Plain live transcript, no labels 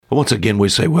Once again, we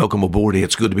say welcome aboard.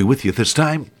 It's good to be with you this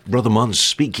time. Brother Munn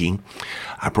speaking.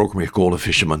 Our program here called A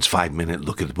Fisherman's 5-Minute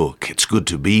Look at the Book. It's good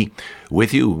to be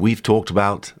with you. We've talked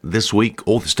about this week,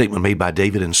 the statement made by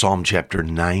David in Psalm chapter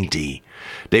 90.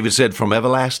 David said, "From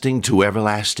everlasting to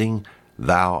everlasting,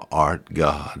 thou art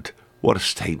God." What a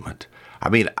statement. I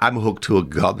mean, I'm hooked to a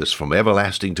God that's from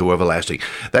everlasting to everlasting.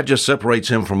 That just separates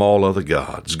him from all other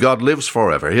gods. God lives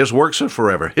forever. His works are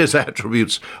forever. His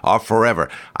attributes are forever.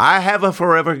 I have a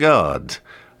forever God.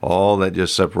 All that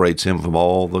just separates him from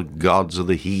all the gods of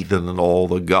the heathen and all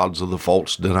the gods of the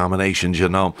false denominations, you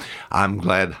know. I'm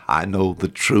glad I know the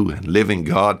true and living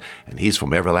God, and he's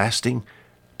from everlasting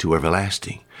to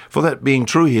everlasting. For that being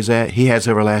true, he has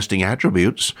everlasting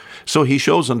attributes, so he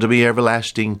shows unto me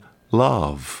everlasting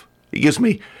love. He gives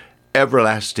me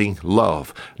everlasting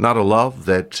love, not a love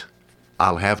that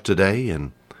I'll have today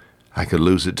and I could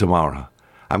lose it tomorrow.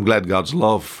 I'm glad God's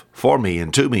love for me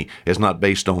and to me is not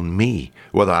based on me,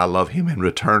 whether I love him in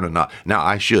return or not. Now,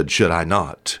 I should I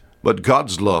not? But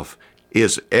God's love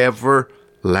is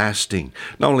everlasting.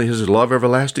 Not only is his love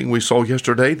everlasting, we saw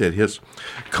yesterday that his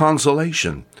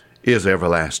consolation is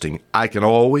everlasting. I can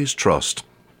always trust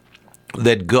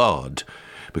that God,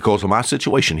 because of my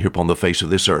situation here upon the face of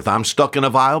this earth, I'm stuck in a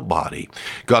vile body.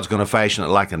 God's going to fashion it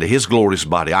like unto his glorious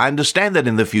body. I understand that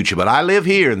in the future, but I live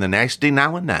here in the nasty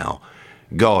now and now.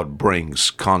 God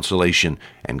brings consolation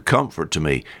and comfort to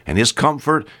me, and his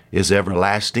comfort is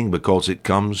everlasting because it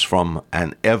comes from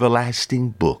an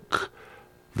everlasting book,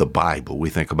 the Bible. We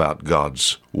think about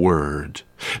God's Word.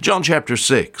 John chapter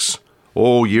 6.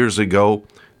 Years ago,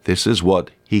 this is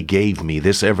what he gave me,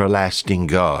 this everlasting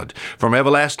God. From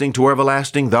everlasting to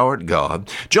everlasting, thou art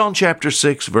God. John chapter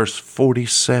 6, verse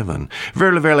 47.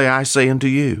 Verily, verily, I say unto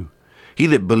you, he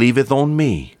that believeth on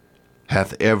me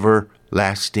hath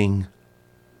everlasting,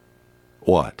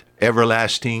 what?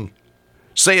 Everlasting,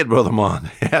 say it, Brother Mon,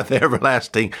 hath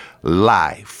everlasting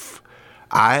life.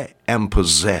 I am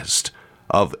possessed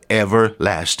of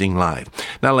everlasting life.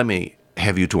 Now let me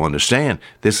have you to understand,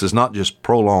 this is not just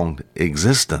prolonged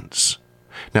existence.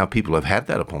 Now, people have had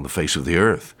that upon the face of the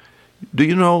earth. Do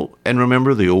you know and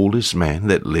remember the oldest man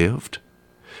that lived?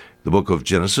 The book of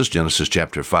Genesis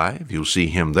chapter 5, you'll see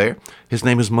him there. His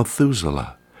name is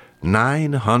Methuselah,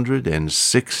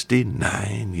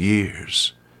 969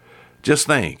 years. Just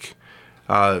think,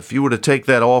 if you were to take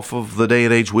that off of the day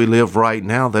and age we live right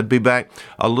now, that'd be back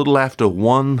a little after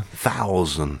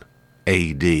 1000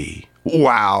 A.D.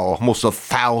 Wow, almost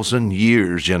 1,000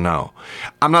 years, you know.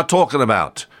 I'm not talking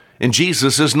about, and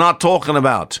Jesus is not talking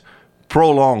about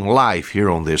prolonged life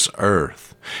here on this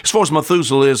earth. As far as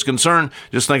Methuselah is concerned,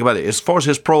 just think about it. As far as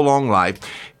his prolonged life,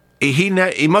 he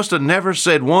must have never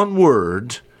said one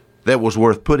word that was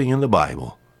worth putting in the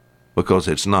Bible, because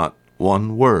it's not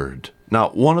one word,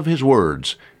 not one of his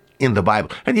words in the Bible.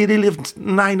 And yet he lived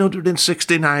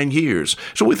 969 years.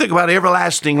 So we think about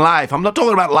everlasting life. I'm not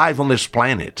talking about life on this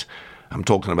planet. I'm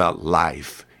talking about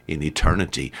life in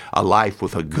eternity, a life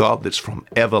with a God that's from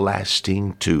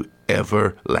everlasting to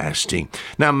everlasting.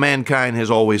 Now, mankind has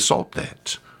always sought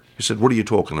that. You said, what are you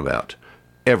talking about?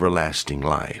 Everlasting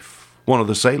life. One of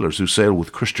the sailors who sailed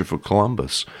with Christopher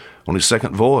Columbus on his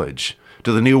second voyage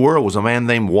to the New World was a man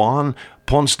named Juan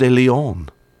Ponce de Leon.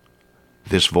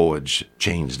 This voyage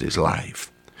changed his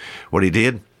life. What he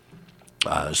did,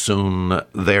 soon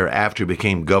thereafter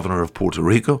became governor of Puerto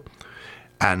Rico.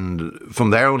 And from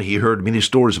there on, he heard many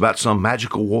stories about some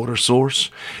magical water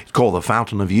source. It's called the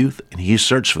Fountain of Youth, and he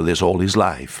searched for this all his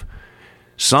life.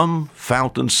 Some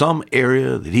fountain, some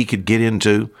area that he could get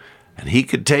into, and he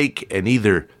could take and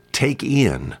either take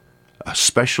in a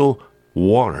special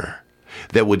water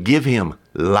that would give him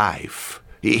life.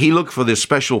 He looked for this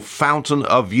special fountain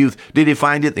of youth. Did he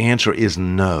find it? The answer is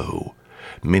no.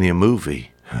 Many a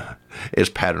movie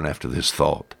is patterned after this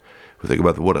thought. We think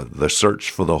about the search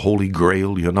for the Holy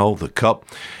Grail, you know, the cup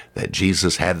that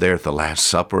Jesus had there at the Last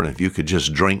Supper. And if you could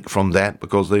just drink from that,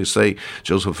 because they say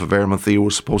Joseph of Arimathea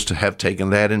was supposed to have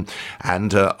taken that and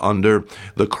under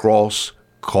the cross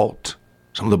caught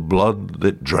some of the blood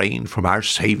that drained from our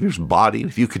Savior's body.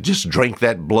 If you could just drink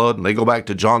that blood, and they go back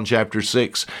to John chapter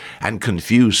 6 and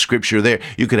confuse Scripture there,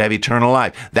 you could have eternal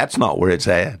life. That's not where it's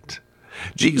at.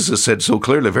 Jesus said so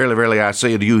clearly, verily, verily, I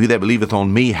say unto you, he that believeth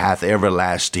on me hath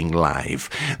everlasting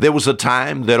life. There was a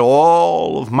time that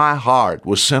all of my heart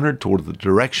was centered toward the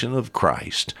direction of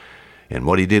Christ and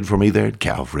what he did for me there at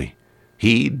Calvary.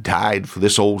 He died for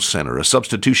this old sinner, a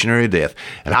substitutionary death,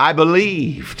 and I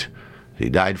believed he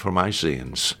died for my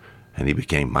sins, and he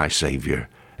became my Savior.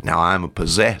 Now I'm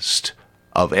possessed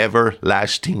of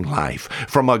everlasting life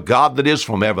from a God that is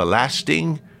from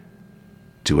everlasting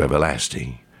to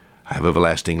everlasting. have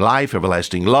everlasting life,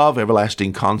 everlasting love,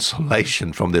 everlasting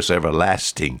consolation from this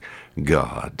everlasting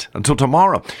God. Until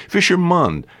tomorrow, Fisher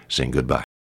Munn saying goodbye.